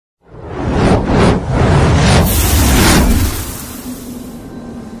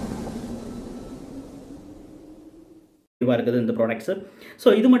எஃபெக்டிவாக இருக்குது இந்த ப்ராடக்ட்ஸு. ஸோ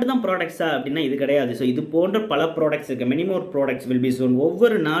இது மட்டும் தான் ப்ராடக்ட்ஸா அப்படின்னா இது கிடையாது. ஸோ இது போன்ற பல ப்ராடக்ட்ஸ் இருக்குது. Many more products will be zone.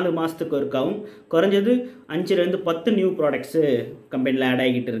 ஒவ்வொரு 4 மாதத்துக்கு ஒருக்காவும் குறைஞ்சது 5லேருந்து 10 நியூ ப்ராடக்ட்ஸு கம்பெனியில் ஆட்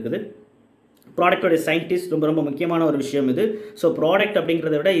ஆகிட்டு இருக்குது. ப்ராடக்டோட சயின்டிஸ்ட் ரொம்ப முக்கியமான ஒரு விஷயம் இது. ஸோ ப்ராடக்ட்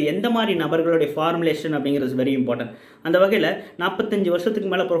அப்படிங்கிறத விட எந்த மாதிரி நபர்களுடைய ஃபார்முலேஷன் அப்படிங்கிறது வெரி இம்பார்ட்டன்ட். அந்த வகையில் 45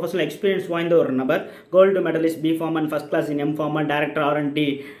 வருஷத்துக்கு மேலே ப்ரொஃபஷனல் எக்ஸ்பீரியன்ஸ் வாய்ந்த ஒரு நபர், கோல்டு மெடலிஸ்ட், பி ஃபார்மன், ஃபர்ஸ்ட் கிளாஸ் இன் எம் ஃபார்மன், டைரக்டர் R&D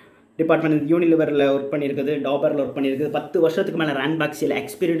டிபார்ட்மெண்ட் யூனிலிவரில் ஒர்க் பண்ணியிருக்குது, டாபரில் ஒர்க் பண்ணியிருக்குது, 10 வருஷத்துக்கு மேலே ரேண்ட்பாக்ஸில்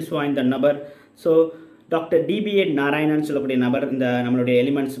எக்ஸ்பீரியன்ஸ் வாய்ந்த நபர். ஸோ டாக்டர் DBA நாராயணன் சொல்லக்கூடிய நபர் இந்த நம்மளுடைய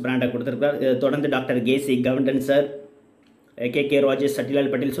எலிமெண்ட்ஸ் பிராண்டை கொடுத்துருக்கார். தொடர்ந்து டாக்டர் கேசி கவுண்டன் sir, KK Rajesh, சட்டிலால்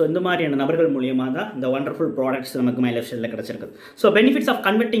Patel. So இந்த மாதிரியான நபர்கள் மூலியமாக தான் இந்த ஒண்டர்ஃபுல் ப்ராடக்ட்ஸ் நமக்கு மை லைஃப் ஸ்டைலில் கிடச்சிருக்குது. So benefits of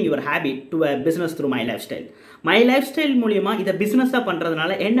converting your habit to a business through my life style. My life style மூலியமாக இதை பிஸ்னஸாக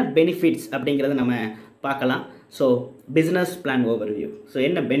பண்ணுறதுனால என்ன பெனிஃபிட்ஸ் அப்படிங்கிறத நம்ம பார்க்கலாம். So business plan overview. So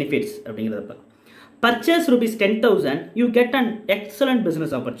என்ன பெனிஃபிட்ஸ் அப்படிங்கிறத பார்க்கலாம். Purchase ₹10,000 you get an excellent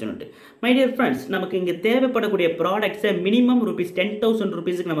business opportunity. My dear friends, நமக்கு இங்கே தேவைப்படக்கூடிய ப்ராடக்ட்ஸை மினிமம்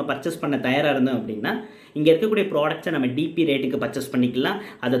 ₹10,000 நம்ம பர்ச்சேஸ் பண்ண தயாராக இருந்தோம் அப்படின்னா இங்கே இருக்கக்கூடிய ப்ராடக்ட்ஸை நம்ம டிபி ரேட்டுக்கு பர்ச்சேஸ் பண்ணிக்கலாம்.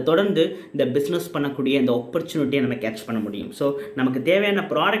 அதை தொடர்ந்து இந்த பிஸ்னஸ் பண்ணக்கூடிய இந்த ஆப்பர்ச்சுனிட்டியை நம்ம கேட்ச் பண்ண முடியும். ஸோ நமக்கு தேவையான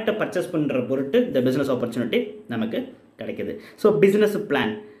ப்ராடக்ட்டை பர்ச்சேஸ் பண்ணுற பொருட்டு இந்த பிஸ்னஸ் ஆப்பர்ச்சுனிட்டி நமக்கு கிடைக்குது. ஸோ பிஸ்னஸ்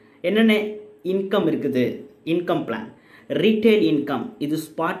பிளான் என்னென்ன இன்கம் இருக்குது. இன்கம் பிளான், ரீட்டைல் இன்கம், இது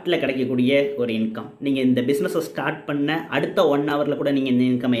ஸ்பாட்டில் கிடைக்கக்கூடிய ஒரு இன்கம். நீங்கள் இந்த பிஸ்னஸை ஸ்டார்ட் பண்ண அடுத்த 1 ஹவரில் கூட நீங்கள் இந்த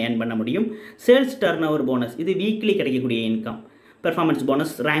இன்கம்மை ஏர்ன் பண்ண முடியும். சேல்ஸ் டர்ன் ஓவர் போனஸ், இது வீக்லி கிடைக்கக்கூடிய income. Performance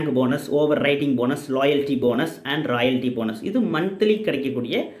bonus, rank bonus, over writing bonus, loyalty bonus and royalty bonus, இது மந்த்லி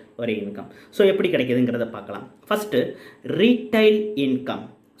கிடைக்கக்கூடிய ஒரு இன்கம். ஸோ எப்படி கிடைக்குதுங்கிறத பார்க்கலாம். First retail income.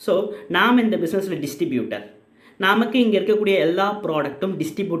 ஸோ நாம் இந்த பிஸ்னஸில் டிஸ்ட்ரிபியூட்டர், நமக்கு இங்கே இருக்கக்கூடிய எல்லா ப்ராடக்ட்டும்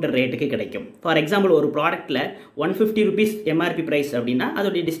டிஸ்ட்ரிபியூட்டர் ரேட்டுக்கு கிடைக்கும். ஃபார் எக்ஸாம்பிள் ஒரு ப்ராடக்ட்டில் ₹150 எம்ஆர்பி ப்ரைஸ் அப்படின்னா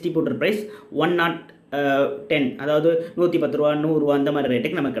அதோடைய டிஸ்ட்ரிபியூட்டர் ப்ரைஸ் 110, அதாவது ₹110, ₹100 அந்த மாதிரி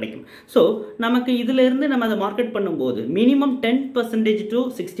ரேட்டுக்கு நமக்கு கிடைக்கும். ஸோ நமக்கு இதிலிருந்து நம்ம அதை மார்க்கெட் பண்ணும்போது மினிமம் 10% to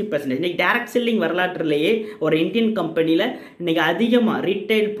 60%. இன்றைக்கி டேரக்ட் செல்லிங் வரலாற்றிலேயே ஒரு இந்தியன் கம்பெனியில் இன்றைக்கி அதிகமாக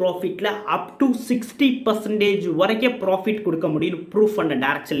ரீட்டைல் ப்ராஃபிட்டில் அப் டு 60% வரைக்கும் ப்ராஃபிட் கொடுக்க முடியும் ப்ரூஃப் பண்ண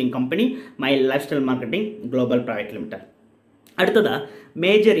direct selling company my life style marketing global private limited. அடுத்ததாக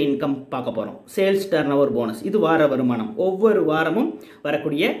மேஜர் இன்கம் பார்க்க போகிறோம். சேல்ஸ் டர்ன் ஓவர் போனஸ், இது வார வருமானம், ஒவ்வொரு வாரமும்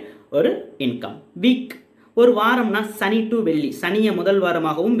வரக்கூடிய ஒரு இன்கம். வீக், ஒரு வாரம்னா சனி டு வெள்ளி, சனியை முதல்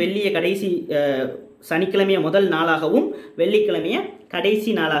வாரமாகவும் வெள்ளியை கடைசி சனிக்கிழமையை முதல் நாளாகவும் வெள்ளிக்கிழமையை கடைசி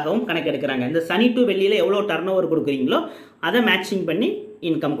நாளாகவும் கணக்கெடுக்கிறாங்க. இந்த சனி டு வெள்ளியில் எவ்வளோ டர்ன் ஓவர் கொடுக்குறீங்களோ அதை மேட்சிங் பண்ணி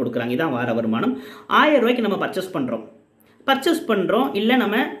இன்கம் கொடுக்குறாங்க. இதான் வார வருமானம். ₹1000 நம்ம பர்ச்சேஸ் பண்ணுறோம், இல்லை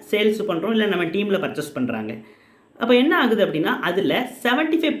நம்ம சேல்ஸ் பண்ணுறோம், இல்லை நம்ம டீமில் பர்ச்சேஸ் பண்ணுறாங்க. அப்போ என்ன ஆகுது அப்படின்னா அதில்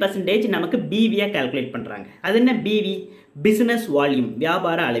 75% நமக்கு பிவியாக கால்குலேட் பண்ணுறாங்க. அது என்ன பிவி? பிஸ்னஸ் வால்யூம்,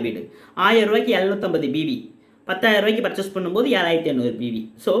 வியாபார அளவீடு. ₹1000 750 பிவி, ₹10,000 பர்ச்சேஸ் பண்ணும்போது 7500 பிவி.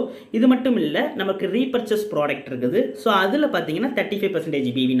 ஸோ இது மட்டும் இல்லை, நமக்கு ரீபர்ச்சேஸ் ப்ராடக்ட் இருக்குது. ஸோ அதில் பார்த்தீங்கன்னா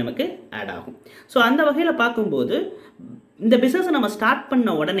 35% பிவி நமக்கு ஆட் ஆகும். ஸோ அந்த வகையில் பார்க்கும்போது இந்த பிஸ்னஸை நம்ம ஸ்டார்ட்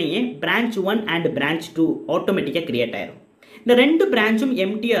பண்ண உடனேயே பிரான்ச் 1 அண்ட் பிரான்ச் 2 ஆட்டோமேட்டிக்காக கிரியேட் ஆயிரும். இந்த 2 பிரான்ச்சும்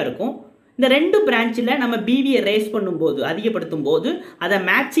எம்டியாக இருக்கும். இந்த 2 பிரான்ச்சில் நம்ம பிவியை ரேஸ் பண்ணும்போது, அதிகப்படுத்தும் போது அதை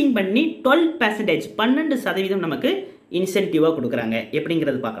மேட்சிங் பண்ணி 12% நமக்கு இன்சென்டிவாக கொடுக்குறாங்க.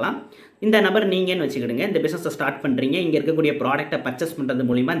 எப்படிங்கிறது பார்க்கலாம். இந்த நபர் நீங்கன்னு வச்சுக்கிடுங்க. இந்த பிஸ்னஸை ஸ்டார்ட் பண்ணுறீங்க. இங்கே இருக்கக்கூடிய ப்ராடக்ட்டை பர்ச்சேஸ் பண்ணுறது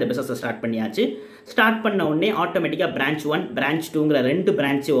மூலிமா இந்த பிஸ்னஸை ஸ்டார்ட் பண்ணியாச்சு. ஸ்டார்ட் பண்ண உடனே ஆட்டோமேட்டிக்காக பிரான்ச் 1 பிரான்ச் 2ங்கிற 2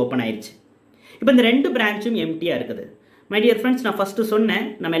 பிரான்ச்சு ஓப்பன் ஆயிடுச்சு. இப்போ இந்த 2 பிரான்ச்சும் எம்டியாக இருக்குது. மை டியர் ஃப்ரெண்ட்ஸ், நான் ஃபஸ்ட்டு சொன்னேன்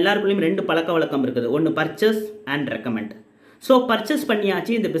நம்ம எல்லாருக்குள்ளேயும் 2 பழக்க வழக்கம் இருக்குது. ஒன்று purchase and recommend. So purchase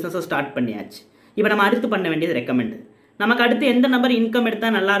பண்ணியாச்சு, இந்த பிஸ்னஸை ஸ்டார்ட் பண்ணியாச்சு. இப்போ நம்ம அடுத்து பண்ண வேண்டியது ரெக்கமெண்ட். நமக்கு அடுத்து எந்த நபர் இன்கம்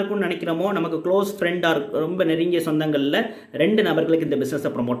எடுத்தால் நல்லாயிருக்கும்னு நினைக்கிறோமோ, நமக்கு க்ளோஸ் ஃப்ரெண்டாக ரொம்ப நெருங்கிய சொந்தங்களில் 2 நபர்களுக்கு இந்த பிஸ்னஸை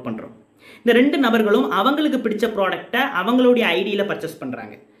ப்ரமோட் பண்ணுறோம். இந்த 2 நபர்களும் அவங்களுக்கு பிடிச்ச ப்ராடக்டை அவங்களுடைய ஐடியில் பர்ச்சேஸ்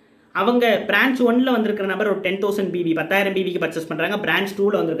பண்ணுறாங்க. அவங்க பிரான்ச் 1ல் வந்திருக்கிற நபர் ஒரு 10,000 பிவி 10,000 பிவிக்கு பர்ச்சேஸ் பண்ணுறாங்க. பிரான்ச்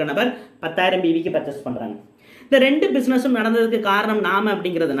 2ல் வந்திருக்கிற நபர் 10,000 பிவிக்கு பர்ச்சேஸ் பண்ணுறாங்க. இந்த 2 பிஸ்னஸும் நடந்ததுக்கு காரணம் நாம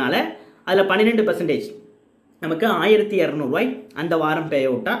அப்படிங்கிறதுனால அதில் 12% நமக்கு ₹1200 அந்த வாரம் பே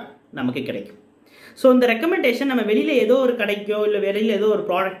அவுட்டாக நமக்கு கிடைக்கும். ஸோ இந்த ரெக்கமெண்டேஷன் நம்ம வெளியில் ஏதோ ஒரு கடைக்கோ, இல்லை வெளியில் ஏதோ ஒரு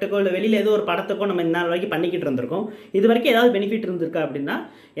ப்ராடக்ட்டுக்கோ, இல்லை வெளியில் ஏதோ ஒரு படத்துக்கோ நம்ம இந்த நாள் வரைக்கும் பண்ணிக்கிட்டு இருந்திருக்கோம். இது வரைக்கும் ஏதாவது பெனிஃபிட் இருந்திருக்கா அப்படின்னா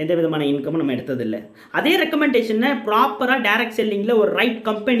எந்த விதமான இன்கமும் நம்ம எடுத்ததில்லை. அதே ரெக்கமெண்டேஷனை ப்ராப்பராக டேரக்ட் செல்லிங்கில் ஒரு ரைட்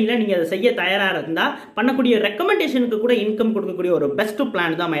கம்பெனியில் நீங்கள் அதை செய்ய தயாராக இருந்தால் பண்ணக்கூடிய ரெக்கமெண்டேஷனுக்கு கூட இன்கம் கொடுக்கக்கூடிய ஒரு பெஸ்ட்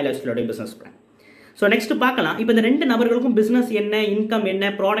பிளான் தான் my life ஸ்டைலோட business plan. So next பார்க்கலாம். இப்போ இந்த 2 நபர்களுக்கும் பிஸ்னஸ் என்ன, இன்கம் என்ன,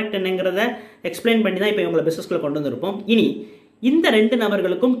 ப்ராடக்ட் என்னங்கிறத எக்ஸ்பிளைன் பண்ணி தான் இப்போ இவங்களை பிஸ்னஸ்க்குள்ள கொண்டு வந்திருப்போம். இனி இந்த 2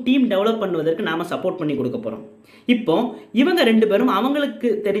 நபர்களுக்கும் டீம் டெவலப் பண்ணுவதற்கு நாம சப்போர்ட் பண்ணி கொடுக்க போகிறோம். இப்போ இவங்க 2 பேரும் அவங்களுக்கு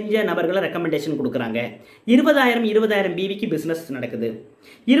தெரிஞ்ச நபர்களை ரெக்கமெண்டேஷன் கொடுக்குறாங்க. 20,000 பிவிக்கு பிஸ்னஸ் நடக்குது.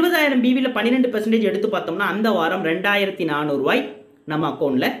 20,000 பிவியில் 12% எடுத்து பார்த்தோம்னா அந்த வாரம் 2,400 ரூபாய் நம்ம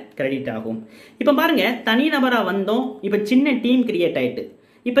அக்கௌண்ட்டில் கிரெடிட் ஆகும். இப்போ பாருங்க, தனி நபராக வந்தோம். இப்போ சின்ன டீம் கிரியேட் ஆகிட்டு,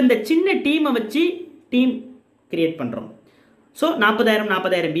 இப்போ இந்த சின்ன டீமை வச்சு டீம் கிரியேட் பண்ணுறோம். ஸோ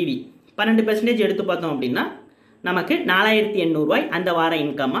 40,000 பிவி 12% எடுத்து பார்த்தோம் அப்படின்னா நமக்கு 4,800 ரூபாய் அந்த வார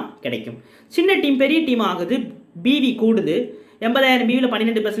இன்கமாக கிடைக்கும். சின்ன டீம் பெரிய டீம் ஆகுது, பிவி கூடுது. 80,000 பிவியில்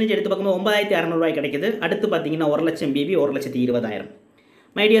 12% எடுத்து பார்க்கும்போது 9,600 ரூபாய் கிடைக்குது. அடுத்து பார்த்தீங்கன்னா 1,00,000 பிவி 1,20,000.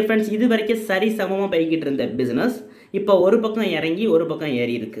 மை டியர் ஃப்ரெண்ட்ஸ், இது வரைக்கும் சரி சமமாக போய்கிட்டு இருந்த பிஸ்னஸ் இப்போ ஒரு பக்கம் இறங்கி ஒரு பக்கம்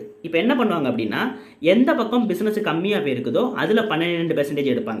ஏறி இருக்குது. இப்போ என்ன பண்ணுவாங்க அப்படின்னா, எந்த பக்கம் பிஸ்னஸ் கம்மியாக போயிருக்குதோ அதில் 12%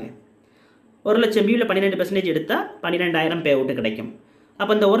 எடுப்பாங்க. 1,00,000 பிவியில் 12% எடுத்தால் 12,000 பே அவுட்டு கிடைக்கும்.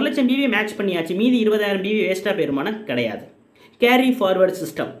 அப்போ இந்த 1,00,000 பிவியை மேட்ச் பண்ணியாச்சு, மீதி 20,000 பிவி வேஸ்ட்டாக போயிருமானா கிடையாது. Carry forward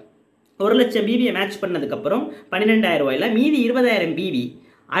system. 1,00,000 பிவியை மேட்ச் பண்ணதுக்கப்புறம் 12,000 ரூபாயில் மீதி 20,000 பிவி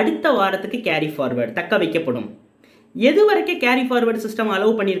அடுத்த வாரத்துக்கு கேரி ஃபார்வர்டு தக்க வைக்கப்படும். எது வரைக்கும் கேரி ஃபார்வர்டு சிஸ்டம்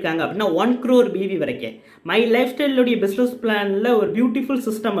அலோவ் பண்ணியிருக்காங்க அப்படின்னா 1 crore பிவி வரைக்கும். மை லைஃப் ஸ்டைலுடைய பிஸ்னஸ் பிளானில் ஒரு பியூட்டிஃபுல்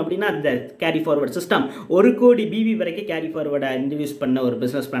சிஸ்டம் அப்படின்னா அந்த கேரி ஃபார்வர்டு சிஸ்டம் 1 கோடி பிவி வரைக்கும் கேரி ஃபார்வர்டை இன்ட்ரடியூஸ் பண்ண ஒரு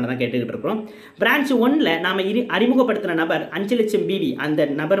பிஸ்னஸ் பிளானை தான் கேட்டுக்கிட்டு இருக்கிறோம். பிரான்ச் 1ல் நாம் அறிமுகப்படுத்தின நபர் 5,00,000 பிவி, அந்த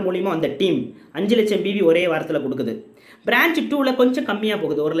நபர் மூலிமா அந்த டீம் 5,00,000 பிவி ஒரே வாரத்தில் கொடுக்குது. பிரான்ச் 2ல் கொஞ்சம் கம்மியாக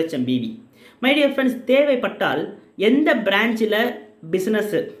போகுது, 1,00,000 பிவி. மை டியர் ஃப்ரெண்ட்ஸ், தேவைப்பட்டால் எந்த பிரான்ச்சில்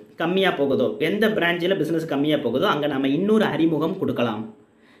பிஸ்னஸ் கம்மியாக போகுதோ, எந்த பிரான்ச்சில் பிஸ்னஸ் கம்மியாக போகுதோ அங்கே நம்ம இன்னொரு அறிமுகம் கொடுக்கலாம்.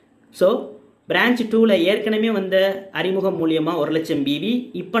 ஸோ பிரான்ச் 2ல் ஏற்கனவே வந்த அறிமுகம் மூலியமாக 1,00,000 பிவி,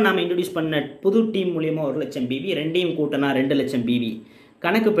 இப்போ நாம் இன்ட்ரடியூஸ் பண்ண புது டீம் மூலியமாக 1,00,000 பிவி, ரெண்டையும் கூட்டினா 2,00,000 பிவி.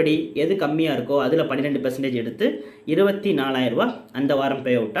 கணக்குப்படி எது கம்மியாக இருக்கோ அதில் 12% எடுத்து 24,000 ரூபா அந்த வாரம்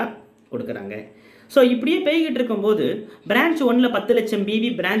பே அவுட்டாக கொடுக்குறாங்க. ஸோ இப்படியே போய்கிட்டு இருக்கும்போது பிரான்ச் 1ல் 10,00,000 பிவி,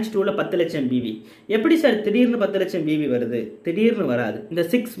 பிரான்ச் 2ல் 10,00,000 பிவி. எப்படி சார் திடீர்னு 10,00,000 பிவி வருது? திடீர்னு வராது. இந்த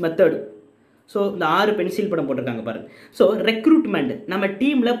 6 மெத்தட். ஸோ இந்த 6 பென்சில் படம் போட்டிருக்காங்க பாருங்க. ஸோ ரெக்ரூட்மெண்ட், நம்ம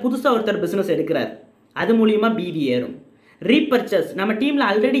டீமில் புதுசாக ஒருத்தர் பிஸ்னஸ் எடுக்கிறார், அது மூலியமாக பிவி ஏறும். ரீபர்ச்சஸ், நம்ம டீமில்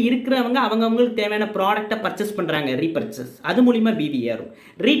ஆல்ரெடி இருக்கிறவங்க அவங்களுக்கு தேவையான ப்ராடக்டை பர்ச்சேஸ் பண்ணுறாங்க, ரீபர்ச்சஸ், அது மூலியமாக பிவி ஏறும்.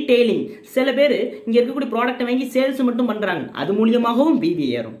 ரீட்டெயிலிங், சில பேர் இங்கே இருக்கக்கூடிய ப்ராடக்ட்டை வாங்கி சேல்ஸ் மட்டும் பண்ணுறாங்க, அது மூலியமாகவும் பிவி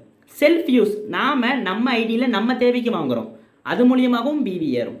ஏறும். செல்ஃப் யூஸ், நாம் நம்ம ஐடியில் நம்ம தேவைக்கு வாங்குகிறோம், அது மூலியமாகவும் பிவி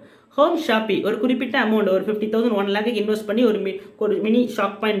ஏறும். ஹோம் ஷாப்பிங், ஒரு குறிப்பிட்ட அமௌண்ட் ஒரு 50,000 1 lakh இன்வெஸ்ட் பண்ணி ஒரு மினி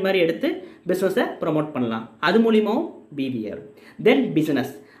ஷாப் பாயிண்ட் மாதிரி எடுத்து பிஸ்னஸை ப்ரொமோட் பண்ணலாம், அது மூலியமாகவும் பிவி ஏறும். தென்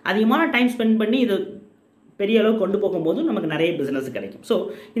பிஸ்னஸ், அதிகமான டைம் ஸ்பெண்ட் பண்ணி இது பெரிய அளவு கொண்டு போகும்போது நமக்கு நிறைய பிஸ்னஸ் கிடைக்கும். ஸோ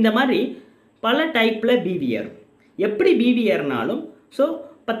இந்த மாதிரி பல டைப்பில் பிவி ஏறும். எப்படி பிவி ஏறினாலும், ஸோ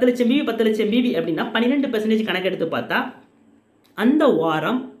 10,00,000 பிவி 10,00,000 பிவி அப்படின்னா 12% கணக்கெடுத்து பார்த்தா அந்த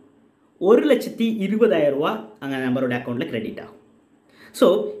வாரம் 1,20,000 ரூபா அங்கே நம்பரோட அக்கௌண்ட்டில் கிரெடிட் ஆகும். ஸோ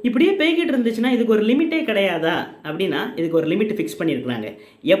இப்படியே போய்கிட்டு இருந்துச்சுன்னா இதுக்கு ஒரு லிமிட்டே கிடையாதா அப்படின்னா இதுக்கு ஒரு லிமிட் ஃபிக்ஸ் பண்ணியிருக்கிறாங்க.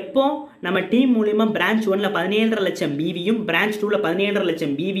 எப்போ நம்ம டீம் மூலிமா பிரான்ச் 1ல் 17,500,000 பிவியும் பிரான்ச் 2ல்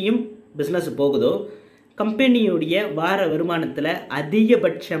 17,500,000 பிவியும் பிஸ்னஸ் போகுதோ, கம்பெனியுடைய வார வருமானத்தில்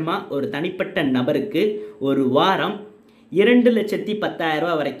அதிகபட்சமாக ஒரு தனிப்பட்ட நபருக்கு ஒரு வாரம் 2,10,000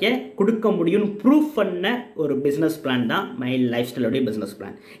 ரூபா வரைக்கும் கொடுக்க முடியும் ப்ரூஃப் பண்ண ஒரு பிஸ்னஸ் பிளான் தான் my life ஸ்டைலோடைய business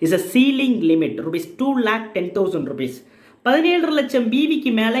plan. Is a ceiling limit ₹2,10,000 rupees. 17,00,000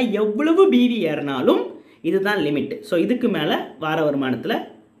 பிவிக்கு மேலே எவ்வளவு பிவி ஏறினாலும் இதுதான் லிமிட். ஸோ இதுக்கு மேலே வார வருமானத்தில்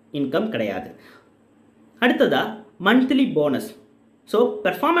இன்கம் கிடையாது. அடுத்ததாக monthly bonus. So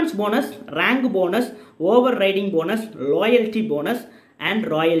performance bonus, rank bonus, over riding bonus, loyalty bonus and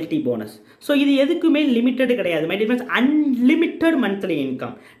royalty bonus. So இது எதுக்குமே லிமிட்டடு கிடையாது. My difference unlimited monthly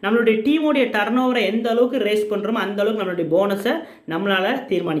income. நம்மளுடைய டீமோடைய டர்ன் ஓவரை எந்த அளவுக்கு ரேஸ் பண்ணுறோமோ அந்த அளவுக்கு நம்மளுடைய போனஸை நம்மளால்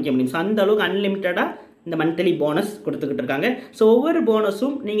தீர்மானிக்க முடியும். ஸோ அந்த அளவுக்கு அன்லிமிட்டடாக இந்த மந்த்லி போனஸ் கொடுத்துக்கிட்டு இருக்காங்க. ஸோ ஒவ்வொரு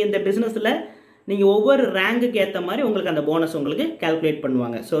போனஸும் நீங்கள் இந்த பிஸ்னஸில் நீங்கள் ஒவ்வொரு ரேங்குக்கு ஏற்ற மாதிரி உங்களுக்கு அந்த போனஸ் உங்களுக்கு கால்குலேட்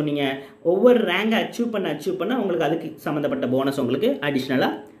பண்ணுவாங்க. ஸோ நீங்கள் ஒவ்வொரு ரேங்கை அச்சீவ் பண்ண உங்களுக்கு அதுக்கு சம்மந்தப்பட்ட போனஸ் உங்களுக்கு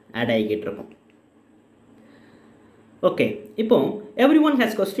அடிஷ்னலாக ஆட் ஆகிக்கிட்டு இருக்கும். ஓகே, இப்போ every one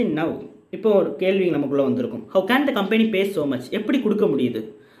has question now. இப்போ ஒரு கேள்வி நமக்குள்ளே வந்திருக்கும். How can the company pay so much? எப்படி கொடுக்க முடியுது?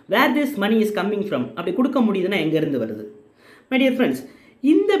 வேர் this money is coming from? அப்படி கொடுக்க முடியுதுன்னா எங்கேருந்து வருது? மை டியர் ஃப்ரெண்ட்ஸ்,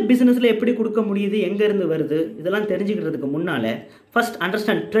 இந்த பிஸ்னஸில் எப்படி கொடுக்க முடியுது, எங்கேருந்து வருது, இதெல்லாம் தெரிஞ்சுக்கிறதுக்கு முன்னால் ஃபஸ்ட்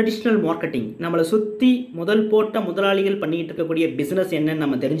அண்டர்ஸ்டாண்ட் ட்ரெடிஷ்னல் மார்க்கெட்டிங். நம்மளை சுற்றி முதல் போட்ட முதலாளிகள் பண்ணிகிட்டு இருக்கக்கூடிய பிஸ்னஸ் என்னன்னு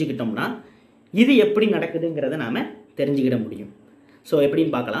நம்ம தெரிஞ்சுக்கிட்டோம்னா இது எப்படி நடக்குதுங்கிறத நாம் தெரிஞ்சுக்கிட முடியும். ஸோ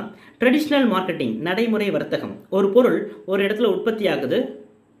எப்படின்னு பார்க்கலாம். ட்ரெடிஷ்னல் மார்க்கெட்டிங், நடைமுறை வர்த்தகம். ஒரு பொருள் ஒரு இடத்துல உற்பத்தி ஆகுது,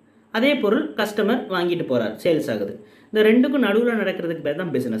 அதே பொருள் கஸ்டமர் வாங்கிட்டு போகிறார், சேல்ஸ் ஆகுது. இந்த ரெண்டுக்கும் நடுவில் நடக்கிறதுக்கு பேர்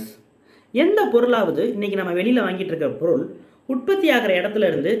தான் பிஸ்னஸ். எந்த பொருளாவது இன்றைக்கி நம்ம வெளியில் வாங்கிட்டு இருக்கிற பொருள் உற்பத்தி ஆகிற இடத்துல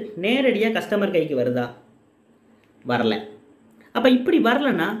இருந்து நேரடியாக கஸ்டமர் கைக்கு வருதா? வரல. அப்போ இப்படி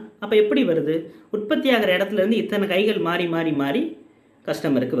வரலன்னா அப்போ எப்படி வருது? உற்பத்தி ஆகிற இடத்துலேருந்து இத்தனை கைகள் மாறி மாறி மாறி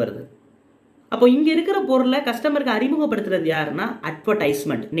கஸ்டமருக்கு வருது. அப்போ இங்கே இருக்கிற பொருளை கஸ்டமருக்கு அறிமுகப்படுத்துறது யாருன்னா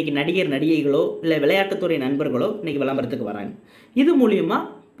அட்வர்டைஸ்மெண்ட். இன்றைக்கி நடிகர் நடிகைகளோ இல்லை விளையாட்டுத்துறை நண்பர்களோ இன்றைக்கி விளம்பரத்துக்கு வராங்க. இது மூலிமா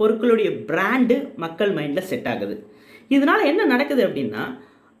பொருட்களுடைய பிராண்டு மக்கள் மைண்டில் செட் ஆகுது. இதனால் என்ன நடக்குது அப்படின்னா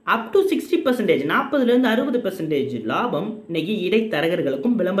அப் டு 60%, 40% 60% லாபம் இன்னைக்கு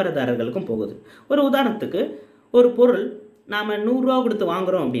இடைத்தரகர்களுக்கும் விளம்பரதாரர்களுக்கும் போகுது. ஒரு உதாரணத்துக்கு ஒரு பொருள் நாம் 100 ரூபா கொடுத்து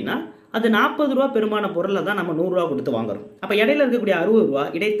வாங்குகிறோம் அப்படின்னா அது 40 ரூபா பெருமான பொருளை தான் நம்ம 100 ரூபா கொடுத்து வாங்குறோம். அப்போ இடையில இருக்கக்கூடிய 60 ரூபா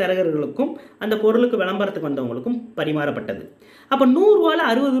இடைத்தரகர்களுக்கும் அந்த பொருளுக்கு விளம்பரத்துக்கு வந்தவங்களுக்கும் பரிமாறப்பட்டது. அப்போ 100 ரூபாயில்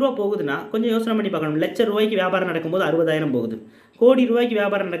 60 ரூபா போகுதுன்னா கொஞ்சம் யோசனை பண்ணி பார்க்கணும். லட்சம் ரூபாய்க்கு வியாபாரம் நடக்கும்போது 60,000 போகுது. கோடி ரூபாய்க்கு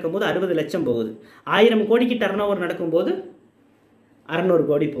வியாபாரம் நடக்கும்போது 60 லட்சம் போகுது. 1000 கோடிக்கு டர்ன் ஓவர் நடக்கும்போது 600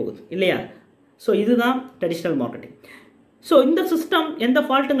 கோடி போகுது இல்லையா? ஸோ இதுதான் ட்ரெடிஷ்னல் மார்க்கெட்டிங். ஸோ இந்த சிஸ்டம் எந்த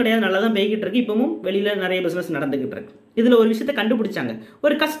ஃபால்ட்டும் கிடையாது, நல்லா தான் போய்கிட்டு இருக்கு. இப்பவும் வெளியில் நிறைய பிஸ்னஸ் நடந்துகிட்டு இருக்கு. இதில் ஒரு விஷயத்தை கண்டுபிடிச்சாங்க.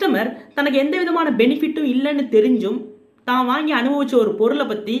 ஒரு கஸ்டமர் தனக்கு எந்த விதமான பெனிஃபிட்டும் இல்லைன்னு தெரிஞ்சும் தான் வாங்கி அனுபவிச்ச ஒரு பொருளை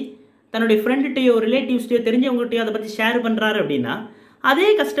பற்றி தன்னுடைய ஃப்ரெண்டுகிட்டையோ ரிலேட்டிவ்ஸ்டையோ தெரிஞ்சவங்ககிட்டயோ அதை பற்றி ஷேர் பண்ணுறாரு அப்படின்னா அதே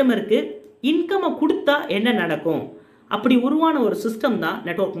கஸ்டமருக்கு இன்கம்மை கொடுத்தா என்ன நடக்கும்? அப்படி உருவான ஒரு சிஸ்டம் தான்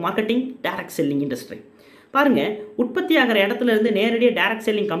network marketing, direct selling industry. பாருங்கள், உற்பத்தி ஆகிற இடத்துல இருந்து நேரடியாக டைரக்ட்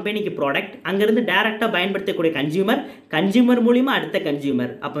செல்லிங் கம்பெனிக்கு ப்ராடக்ட், அங்கேருந்து டைரெக்டாக பயன்படுத்தக்கூடிய கன்சியூமர் மூலிமா அடுத்த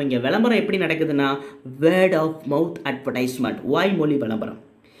கன்சியூமர். அப்போ இங்கே விளம்பரம் எப்படி நடக்குதுன்னா வேர்ட் ஆஃப் மவுத் அட்வர்டைஸ்மெண்ட், வாய்மொழி விளம்பரம்.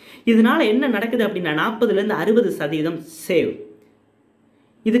 இதனால் என்ன நடக்குது அப்படின்னா 40% 60% சேவ்.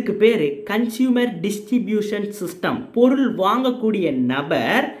 இதுக்கு பேர் கன்சியூமர் டிஸ்ட்ரிபியூஷன் சிஸ்டம். பொருள் வாங்கக்கூடிய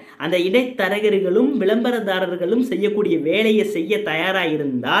நபர் அந்த இடைத்தரகர்களும் விளம்பரதாரர்களும் செய்யக்கூடிய வேலையை செய்ய தயாராக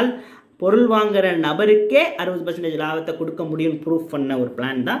இருந்தால் பொருள் வாங்குகிற நபருக்கே 60% லாபத்தை கொடுக்க முடியும் ப்ரூஃப் பண்ண ஒரு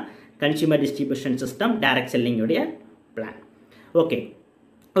பிளான் தான் consumer distribution system, direct செல்லிங்குடைய plan. Okay,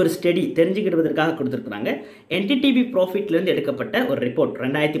 ஒரு ஸ்டடி தெரிஞ்சுக்கிடுவதற்காக கொடுத்துருக்குறாங்க. என்டிடிவி ப்ராஃபிட்லேருந்து எடுக்கப்பட்ட ஒரு ரிப்போர்ட்,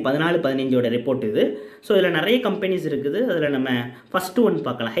 2014-15 ரிப்போர்ட் இது. ஸோ இதில் நிறைய கம்பெனிஸ் இருக்குது. அதில் நம்ம ஃபஸ்ட்டு ஒன்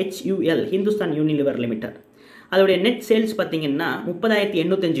பார்க்கலாம். HUL, Hindustan Unilever limited. அதோடைய நெட் சேல்ஸ் பார்த்திங்கன்னா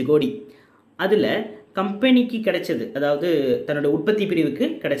 30,805 கோடி. அதில் கம்பெனிக்கு கிடைச்சது, அதாவது தன்னோட உற்பத்தி பிரிவுக்கு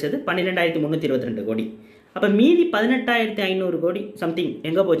கிடைச்சது 12,322 கோடி. அப்போ மீதி 18,500 கோடி சம்திங்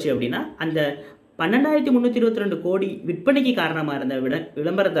எங்கே போச்சு அப்படின்னா அந்த 12,322 கோடி விற்பனைக்கு காரணமாக இருந்த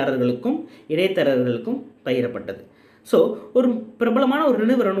விளம்பரதாரர்களுக்கும் இடைத்தரகர்களுக்கும் பகிரப்பட்டது. ஸோ ஒரு பிரபலமான ஒரு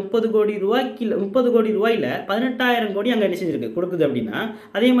நிறுவனம் 30 கோடி ரூபாயில் 18,000 கோடி அங்கே என்ன செஞ்சிருக்கு கொடுக்குது அப்படின்னா,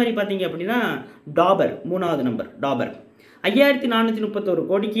 அதே மாதிரி பார்த்தீங்க அப்படின்னா டாபர் 3வது நம்பர். டாபர் 5,431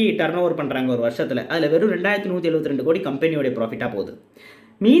 கோடிக்கு டர்ன் ஓவர் பண்ணுறாங்க ஒரு வருஷத்தில். அதில் வெறும் 2,172 கோடி கம்பெனியோடைய ப்ராஃபிட்டாக போகுது.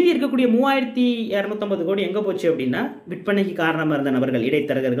 மீதி இருக்கக்கூடிய 3,250 கோடி எங்கே போச்சு அப்படின்னா விற்பனைக்கு காரணமாக இருந்த நபர்கள்,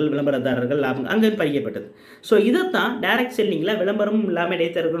 இடைத்தரகர்கள், விளம்பரதாரர்கள் லாபம் அங்கே பறிக்கப்பட்டது. ஸோ இதைத்தான் டைரக்ட் செல்லிங்கில் விளம்பரமும் இல்லாமல்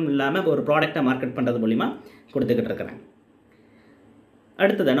இடைத்தரகரும் இல்லாமல் ஒரு ப்ராடக்டை மார்க்கெட் பண்ணுறது மூலிமா கொடுத்துக்கிட்டு இருக்கிறாங்க.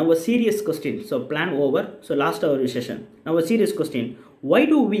 அடுத்தது நம்ம serious question. So plan over. So last அவர் செஷன் நம்ம serious question, Y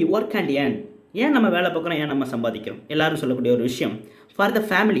to we work and ஏன் நம்ம வேலை பார்க்குறோம், ஏன் நம்ம சம்பாதிக்கிறோம்? எல்லாரும் சொல்லக்கூடிய ஒரு விஷயம். For the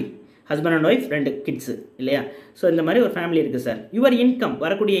family, husband and wife, 2 kids இல்லையா? ஸோ இந்த மாதிரி ஒரு ஃபேமிலி இருக்குது சார். யுவர் இன்கம்,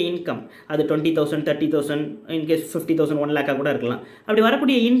 வரக்கூடிய இன்கம் அது 20,000, 30,000, இன்கேஸ் 50,000, 1 lakh கூட இருக்கலாம். அப்படி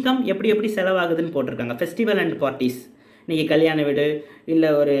வரக்கூடிய இன்கம் எப்படி செலவாகுதுன்னு போட்டிருக்காங்க. ஃபெஸ்டிவல் அண்ட் பார்ட்டிஸ், இன்றைக்கி கல்யாண வீடு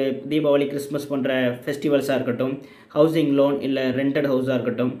இல்லை ஒரு தீபாவளி, கிறிஸ்மஸ் போன்ற ஃபெஸ்டிவல்ஸாக இருக்கட்டும், ஹவுசிங் லோன் இல்லை ரெண்டட் ஹவுஸாக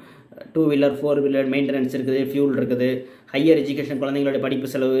இருக்கட்டும், 2 வீலர் 4 வீலர் மெயின்டெனன்ஸ் இருக்குது, ஃபியூல் இருக்குது, ஹையர் எஜுகேஷன் குழந்தைங்களோட படிப்பு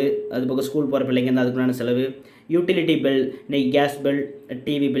செலவு, அது போக ஸ்கூல் போகிற பிள்ளைங்க இருந்தால் அதுக்குள்ளான செலவு, யூட்டிலிட்டி பில், இன்றைக்கி gas bill,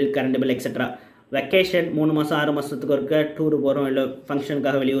 TV bill, current bill etcetera. Vacation 3 மாதம் 6 மாதத்துக்கு ஒருக்க டூரு போகிறோம், இல்லை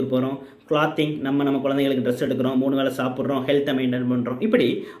ஃபங்க்ஷனுக்காக வெளியூர் போகிறோம். கிளாத்திங், நம்ம குழந்தைங்களுக்கு ட்ரெஸ் எடுக்கிறோம், 3 வேளை சாப்பிட்றோம், ஹெல்த்தை மெயின்டைன் பண்ணுறோம். இப்படி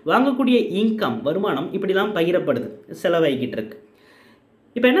வாங்கக்கூடிய இன்கம், வருமானம் இப்படிலாம் பகிரப்படுது, செலவாகிக்கிட்டு இருக்கு.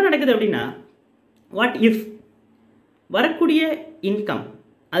 இப்போ என்ன நடக்குது அப்படின்னா, வாட் இஃப் வரக்கூடிய இன்கம்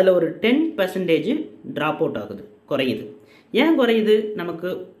அதில் ஒரு 10% ட்ராப் அவுட் ஆகுது, குறையுது. ஏன் குறையுது? நமக்கு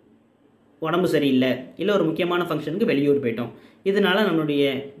உடம்பு சரியில்லை, இல்லை ஒரு முக்கியமான ஃபங்க்ஷனுக்கு வெளியூர் போயிட்டோம், இதனால் நம்மளுடைய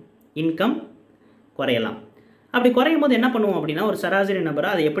இன்கம் குறையலாம். அப்படி குறையும் போது என்ன பண்ணுவோம் அப்படின்னா, ஒரு சராசரி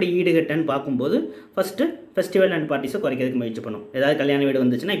நபராக அதை எப்படி ஈடுகட்டன்னு பார்க்கும்போது ஃபஸ்ட்டு ஃபெஸ்டிவல் அண்ட் பார்ட்டிஸை குறைக்கிறதுக்கு முயற்சி பண்ணும். ஏதாவது கல்யாண வீடு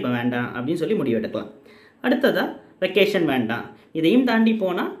வந்துச்சுன்னா இப்போ வேண்டாம் அப்படின்னு சொல்லி முடிவு எடுக்கலாம். அடுத்ததாக வெக்கேஷன் வேண்டாம், இதையும் தாண்டி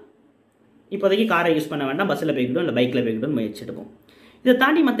போனால் இப்போதைக்கு காரை யூஸ் பண்ண வேண்டாம், பஸ்ஸில் போய்க்கிட்டோம் இல்லை பைக்கில் போய்க்கிட்டோம் முயற்சி எடுப்போம். இதை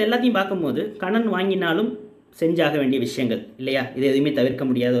தாண்டி மற்ற எல்லாத்தையும் பார்க்கும்போது கடன் வாங்கினாலும் செஞ்சாக வேண்டிய விஷயங்கள் இல்லையா? இது எதுவுமே தவிர்க்க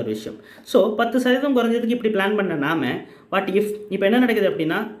முடியாத ஒரு விஷயம். ஸோ 10% குறைஞ்சதுக்கு இப்படி பிளான் பண்ண நாம வாட் இஃப் இப்போ என்ன நடக்குது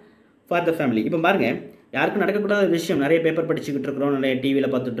அப்படின்னா, ஃபார் த ஃபேமிலி இப்போ பாருங்கள், யாருக்கும் நடக்கக்கூடாத ஒரு விஷயம். நிறைய பேப்பர் படிச்சுக்கிட்டு இருக்கிறோம், நிறைய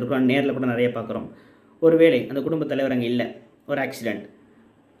டிவியில் பார்த்துட்டு இருக்கிறோம், நேரில் கூட நிறைய பார்க்குறோம். ஒரு வேளை அந்த குடும்ப தலைவர் அங்கே இல்லை, ஒரு ஆக்சிடெண்ட்.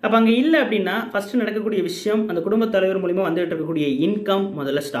 அப்போ அங்கே இல்லை அப்படின்னா ஃபஸ்ட்டு நடக்கக்கூடிய விஷயம், அந்த குடும்பத் தலைவர் மூலிமா வந்துகிட்டு இருக்கக்கூடிய இன்கம்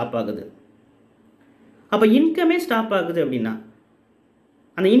முதல்ல ஸ்டாப் ஆகுது. அப்போ இன்கமே ஸ்டாப் ஆகுது அப்படின்னா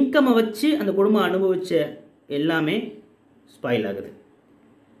அந்த இன்கம்மை வச்சு அந்த குடும்பம் அனுபவிச்ச எல்லாமே ஸ்பாயில் ஆகுது.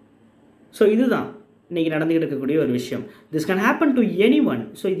 ஸோ இதுதான் இன்றைக்கி நடந்துக்கிட்டு இருக்கக்கூடிய ஒரு விஷயம். This can happen to any one.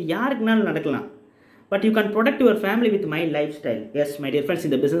 So இது யாருக்குனாலும் நடக்கலாம். But you can protect your family with my life style. S my dear friends,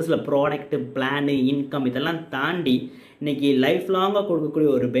 இந்த பிஸ்னஸில் ப்ராடக்ட்டு, பிளானு, இன்கம் இதெல்லாம் தாண்டி இன்றைக்கி லைஃப் லாங்காக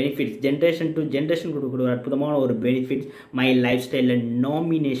கொடுக்கக்கூடிய ஒரு பெனிஃபிட்ஸ், ஜென்ரேஷன் டு ஜென்ரேஷன் கொடுக்கக்கூடிய ஒரு அற்புதமான ஒரு பெனிஃபிட்ஸ் மை லைஃப் ஸ்டைலில்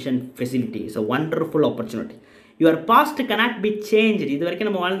nomination facility. It's a wonderful opportunity. Your past cannot be changed. இது வரைக்கும்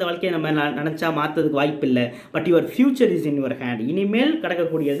நம்ம வாழ்ந்த வாழ்க்கையை நம்ம நினச்சா மாற்றதுக்கு வாய்ப்பு இல்லை. But your future is in your hand. இனிமேல்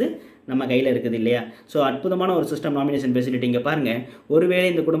கிடக்கக்கூடியது நம்ம கையில் இருக்குது இல்லையா? ஸோ அற்புதமான ஒரு சிஸ்டம் நாமினேஷன் ஃபெசிலிட்டி. இங்கே பாருங்கள், ஒருவேளை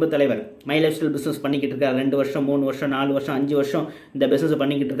இந்த குடும்பத் தலைவர் மை லைஃப் ஸ்டைல் பிஸ்னஸ் பண்ணிக்கிட்டு இருக்கார், 2 வருஷம் 3 வருஷம் 4 வருஷம் 5 வருஷம் இந்த பிஸ்னஸ்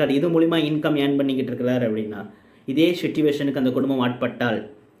பண்ணிக்கிட்டு இருக்கார், இது மூலிமா இன்கம் ஏர்ன் பண்ணிக்கிட்டு இருக்கிறார் அப்படின்னா, இதே சிச்சுவேஷனுக்கு அந்த குடும்பம் ஆட்பட்டால்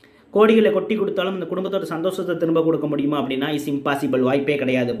கோடிகளை கொட்டி கொடுத்தாலும் அந்த குடும்பத்தோட சந்தோஷத்தை திரும்ப கொடுக்க முடியுமா அப்படின்னா இஸ் இம்பாசிபிள், வாய்ப்பே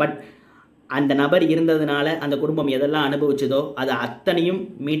கிடையாது. பட் அந்த நபர் இருந்ததுனால அந்த குடும்பம் எதெல்லாம் அனுபவிச்சதோ அதை அத்தனையும்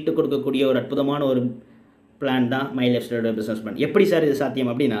மீட்டு கொடுக்கக்கூடிய ஒரு அற்புதமான ஒரு பிளான் தான் மை லைஃப் ஸ்டைலோட பிஸ்னஸ் பிளான். எப்படி சார் இது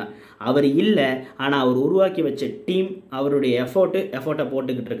சாத்தியம் அப்படின்னா, அவர் இல்லை, ஆனால் அவர் உருவாக்கி வச்ச டீம் அவருடைய எஃபோர்ட்டை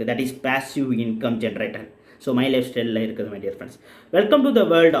போட்டுக்கிட்டு இருக்குது. That is passive income generator. So my life ஸ்டைலில் இருக்குது my dear friends. Welcome to the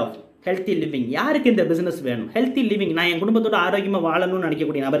world of healthy living. யாருக்கு இந்த பிஸ்னஸ் வேணும்? Healthy living. நான் என் குடும்பத்தோட ஆரோக்கியமாக வாழணும்னு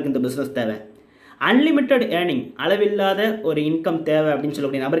நினைக்கக்கூடிய நபருக்கு இந்த பிஸ்னஸ் தேவை. அன்லிமிட்டட் ஏர்னிங், அளவில்லாத ஒரு இன்கம் தேவை அப்படின்னு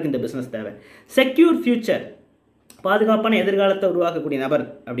சொல்லக்கூடிய நபருக்கு இந்த பிஸ்னஸ் தேவை. செக்யூர் ஃபியூச்சர், பாதுகாப்பான எதிர்காலத்தை உருவாக்கக்கூடிய நபர்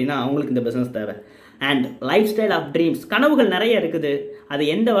அப்படின்னா அவங்களுக்கு இந்த பிஸ்னஸ் தேவை. And life style of dreams, கனவுகள் நிறைய இருக்குது, அதை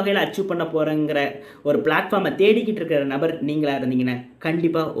எந்த வகையில் அச்சீவ் பண்ண போகிறங்கிற ஒரு பிளாட்ஃபார்மை தேடிக்கிட்டு இருக்கிற நபர் நீங்களாக இருந்தீங்கன்னா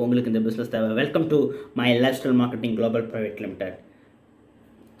கண்டிப்பாக உங்களுக்கு இந்த பிஸ்னஸ் தேவை. Welcome to my life style marketing global private limited.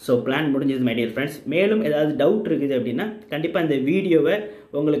 So plan முடிஞ்சது மை டியர் ஃப்ரெண்ட்ஸ். மேலும் ஏதாவது டவுட் இருக்குது அப்படின்னா கண்டிப்பாக இந்த வீடியோவை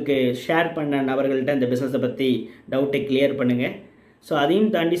உங்களுக்கு ஷேர் பண்ண நபர்கள்ட்ட இந்த பிஸ்னஸை பற்றி டவுட்டை கிளியர் பண்ணுங்கள். ஸோ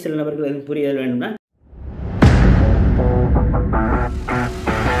அதையும் தாண்டி சில நபர்கள் புரியல் வேணும்னா